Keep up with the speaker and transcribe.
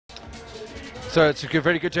So it's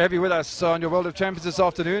very good to have you with us on your World of Champions this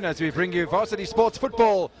afternoon as we bring you Varsity Sports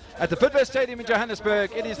Football at the Bidvest Stadium in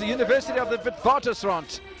Johannesburg. It is the University of the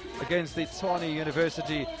Witwatersrand against the Tswane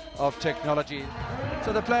University of Technology.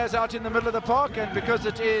 So the players out in the middle of the park, and because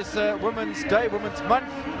it is Women's Day, Women's Month,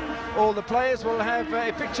 all the players will have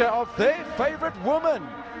a picture of their favourite woman.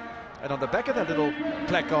 And on the back of that little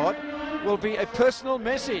placard will be a personal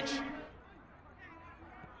message.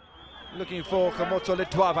 Looking for Kamotso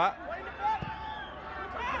Letwaba.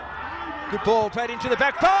 Good ball played into the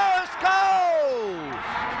back post. Goal!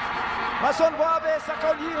 Masonwabe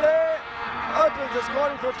Sakonile opens the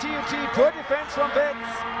scoring for TUT. Poor defence from Bets.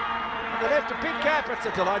 On the left, a big cap. It's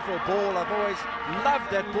a delightful ball. I've always loved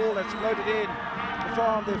that ball that's floated in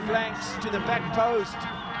from the flanks to the back post.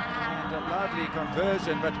 And a lovely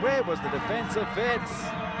conversion. But where was the defence of Bets?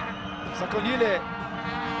 Sakonile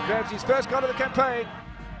grabs his first goal of the campaign.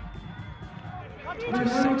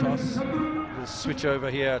 Santos will switch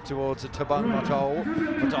over here towards Tabang Matao.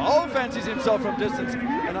 Matao fancies himself from distance,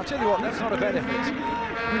 and I'll tell you what, that's not a bad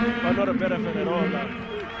effort. Not a bad effort at all. In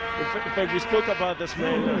fact, we spoke about this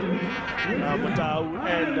man, Matao,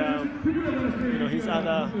 and his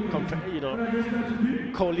other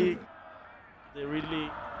colleague. They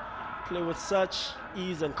really play with such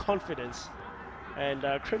ease and confidence, and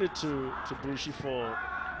credit to Bushi for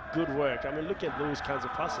good work. I mean, look at those kinds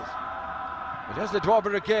of passes. But here's the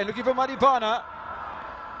Dwabber again, looking for Maribana.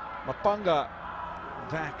 Mapanga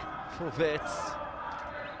back for Vets.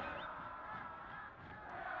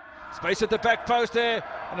 Space at the back post there,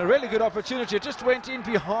 and a really good opportunity. It just went in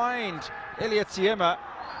behind Elliot Siema.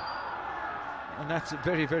 And that's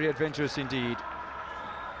very, very adventurous indeed.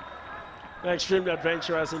 Extremely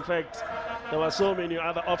adventurous. In fact, there were so many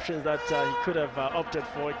other options that he could have opted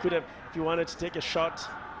for. He could have, if he wanted to take a shot,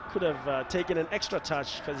 could have taken an extra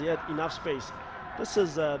touch because he had enough space. This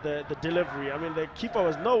is the delivery. I mean, the keeper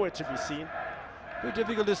was nowhere to be seen. Very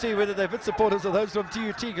difficult to see whether they're Bit supporters or those from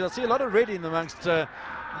TUT, because I see a lot of red in amongst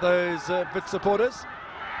those Bit supporters.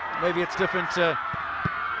 Maybe it's different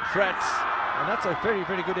frats. And that's a very,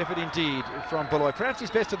 very good effort indeed from Baloy. Perhaps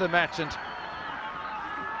his best of the match, and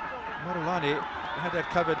Marulani had that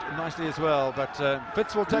covered nicely as well. But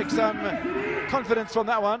Bits will take some confidence from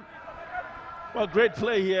that one. Well, great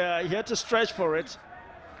play here. He had to stretch for it.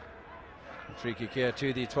 Free kick here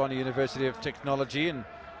to the Tswane University of Technology, and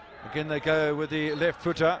again they go with the left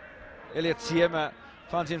footer. Elliot Siema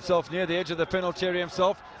finds himself near the edge of the penalty area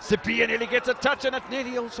himself. Sipia nearly gets a touch, and it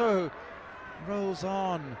nearly also rolls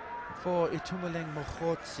on for Itumeleng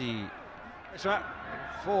Mokhotsi.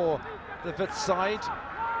 For the Wits side.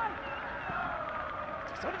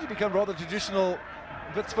 Starting to become rather traditional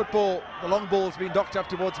Wits football. The long ball's been docked up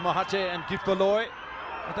towards Mahate and Gipaloy.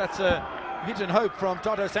 But that's a hit and hope from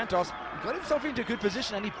Tato Santos. He got himself into a good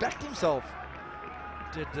position and he backed himself.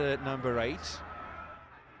 Did number 8.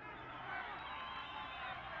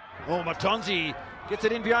 Oh, Matonzi gets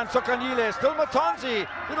it in behind Sokanyile. Still Matonzi.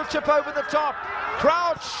 Little chip over the top.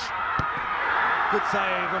 Crouch. Good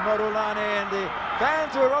save from Marulane, and the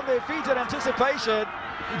fans were on their feet in anticipation.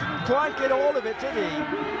 He didn't quite get all of it, did he?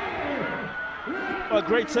 A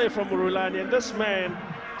great save from Marulane, and this man,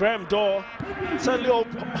 Graham Dorr, certainly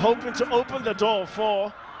hoping to open the door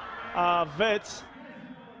for Vets.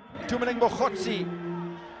 Itumeleng Mokhotsi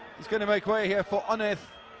is going to make way here for Oneth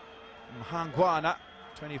Mhangwana,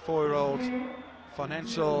 24-year-old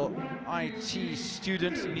financial IT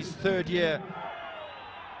student in his 3rd year.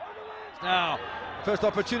 Now, first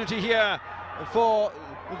opportunity here for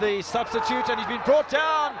the substitute, and he's been brought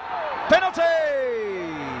down. Penalty!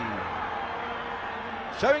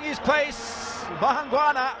 Showing his pace,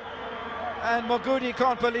 Mahangwana, and Mogudi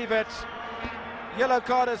can't believe it. Yellow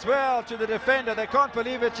card as well to the defender. They can't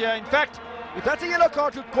believe it here. In fact, if that's a yellow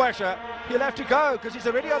card to Kwasha, he'll have to go because he's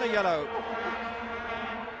already on a yellow.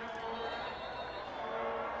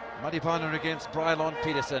 Madipana against Brylon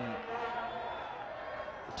Peterson.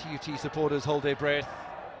 The TUT supporters hold their breath.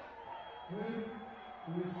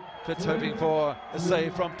 Fitz hoping for a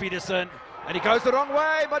save from Peterson, and he goes the wrong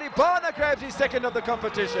way. Madipana grabs his 2nd of the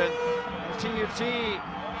competition. And TUT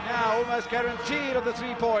now almost guaranteed of the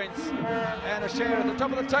 3 points, and a share at the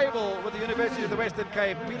top of the table with the University of the Western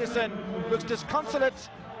Cape. Peterson looks disconsolate,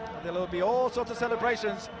 and there will be all sorts of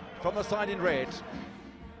celebrations from the side in red.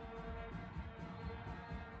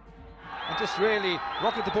 And just really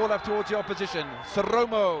rocket the ball up towards the opposition.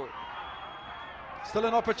 Saromo. Still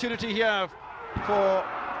an opportunity here for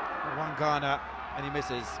Wangana, and he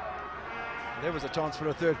misses. There was a chance for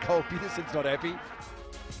a 3rd goal. Peterson's not happy.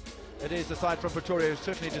 It is the side from Pretoria who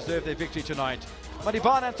certainly deserve their victory tonight.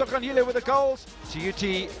 Madibana and Sokanyile with the goals. TUT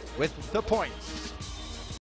with the points.